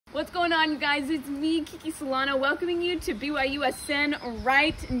What's going on, guys? It's me, Kiki Solano, welcoming you to BYUSN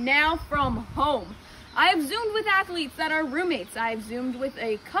right now from home. I have Zoomed with athletes that are roommates. I have Zoomed with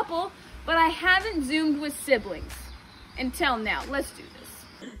a couple, but I haven't Zoomed with siblings until now. Let's do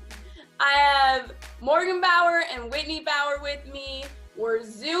this. I have Morgan Bower and Whitney Bower with me. We're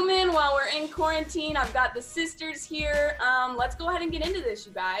Zooming while we're in quarantine. I've got the sisters here. Let's go ahead and get into this,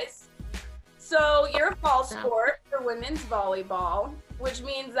 you guys. So you're a fall sport for women's volleyball, which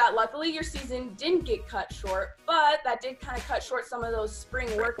means that luckily your season didn't get cut short, but that did kind of cut short some of those spring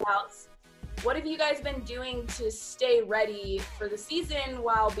workouts. What have you guys been doing to stay ready for the season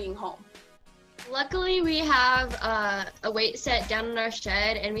while being home? Luckily, we have a weight set down in our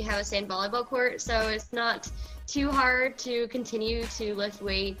shed, and we have a sand volleyball court, so it's not too hard to continue to lift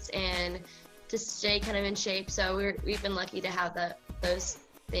weights and to stay kind of in shape. So we've been lucky to have those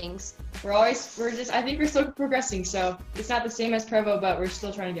things. I think we're still progressing, so it's not the same as Provo, but we're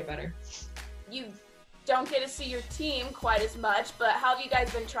still trying to get better. You don't get to see your team quite as much, but how have you guys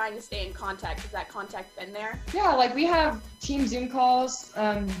been trying to stay in contact? Has that contact been there? Yeah, like we have team Zoom calls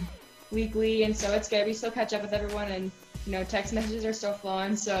weekly, and so it's good. We still catch up with everyone, and text messages are still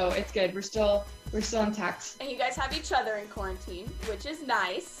flowing, so it's good. We're still intact. And you guys have each other in quarantine, which is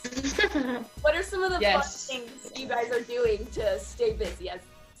nice. What are some of the fun things you guys are doing to stay busy as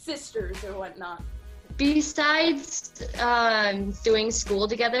sisters or whatnot? Besides doing school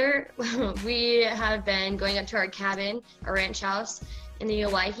together, we have been going up to our cabin, our ranch house in the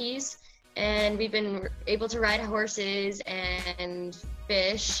Owyhees, and we've been able to ride horses and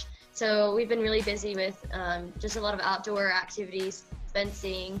fish. So we've been really busy with just a lot of outdoor activities,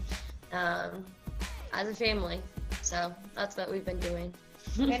 fencing, as a family. So that's what we've been doing.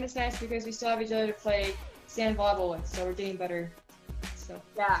 And it's nice because we still have each other to play sand volleyball with, so we're getting better. So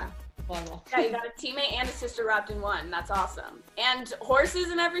yeah. Volleyball. Yeah, you got a teammate and a sister wrapped in one. That's awesome. And horses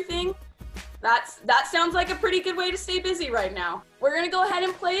and everything. That sounds like a pretty good way to stay busy right now. We're gonna go ahead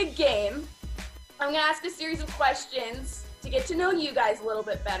and play a game. I'm gonna ask a series of questions to get to know you guys a little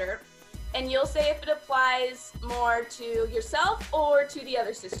bit better. And you'll say if it applies more to yourself or to the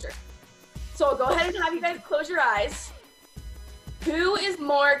other sister. So I'll go ahead and have you guys close your eyes. Who is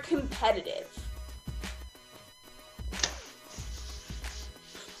more competitive?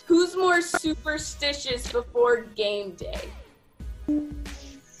 Who's more superstitious before game day?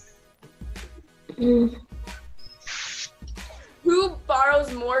 Who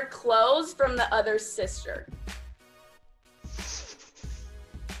borrows more clothes from the other sister?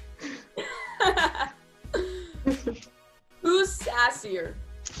 Who's sassier?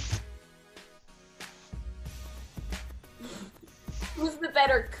 Who's the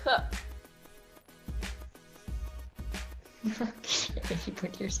better cook? You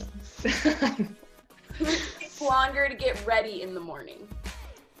put yourself. Who takes longer to get ready in the morning?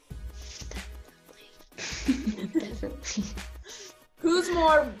 Definitely. Who's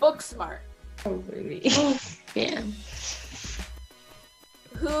more book smart? Probably me. Yeah.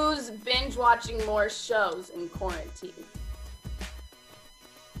 Who's binge watching more shows in quarantine?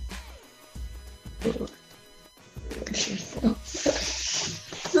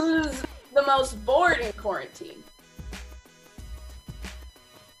 Who's the most bored in quarantine?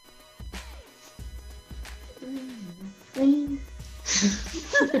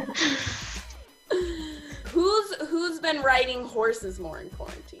 Who's been riding horses more in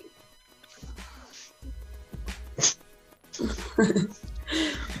quarantine?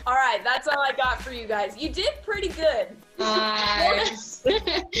 All right, that's all I got for you guys. You did pretty good. Nice.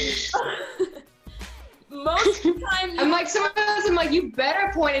 Most of the time, I'm like, you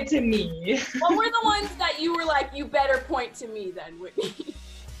better point it to me. what were the ones that you were like, you better point to me then, Whitney?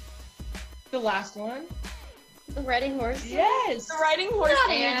 The last one. The riding horse? Yes. The riding horse.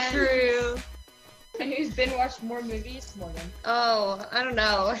 Not true. And who's been watching more movies? Morgan. Oh, I don't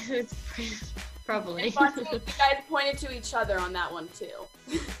know. It's probably. It's fun. You guys pointed to each other on that one too.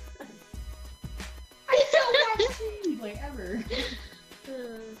 I don't watch TV like ever.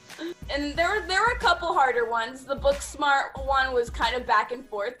 And there were a couple harder ones. The book smart one was kind of back and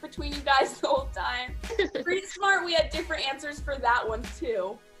forth between you guys the whole time. Street smart, we had different answers for that one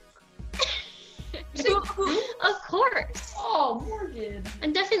too. Of course. Oh, Morgan.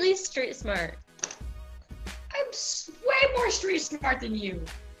 I'm definitely street smart. I'm way more street smart than you.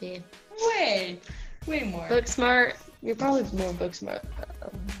 Yeah. Way more. Book smart. You're probably more book smart.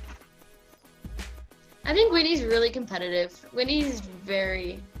 I think Whitney's really competitive. Whitney's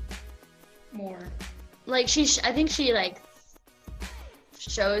very more. Like I think she like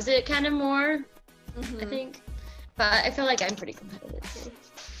shows it kind of more. Mm-hmm. I think, but I feel like I'm pretty competitive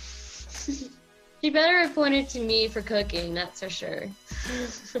too. She better have pointed to me for cooking, that's for sure.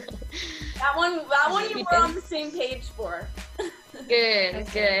 That one you were on the same page for. Good,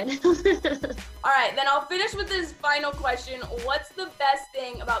 good. All right, then I'll finish with this final question. What's the best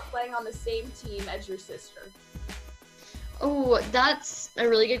thing about playing on the same team as your sister? Oh, that's a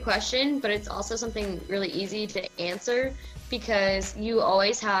really good question, but it's also something really easy to answer because you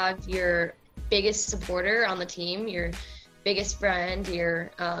always have your biggest supporter on the team, your biggest friend,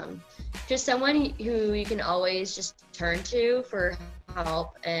 your just someone who you can always just turn to for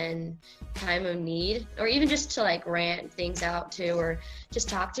help and time of need, or even just to like rant things out to or just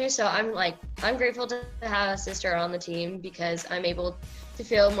talk to. So I'm grateful to have a sister on the team because I'm able to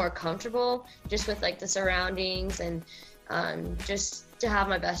feel more comfortable just with like the surroundings and just to have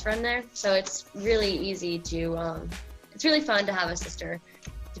my best friend there. So it's really easy to it's really fun to have a sister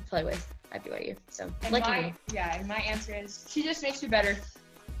to play with at BYU. So And my answer is she just makes you better.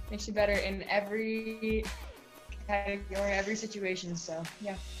 Makes you better in every category, every situation. So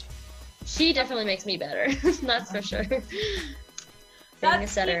yeah. She definitely makes me better. That's for sure. Being a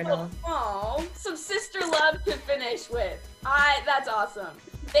setter and all. Oh, some sister love to finish with. That's awesome.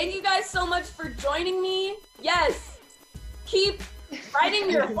 Thank you guys so much for joining me. Yes, keep riding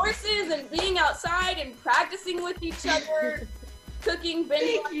your horses and being outside and practicing with each other, cooking,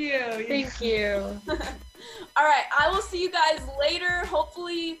 binge. Thank you. All right, I will see you guys later.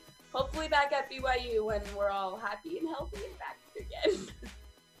 Hopefully back at BYU when we're all happy and healthy and back again.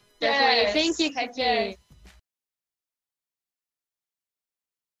 Definitely. Yes. Thank you, Heck Kiki. yes.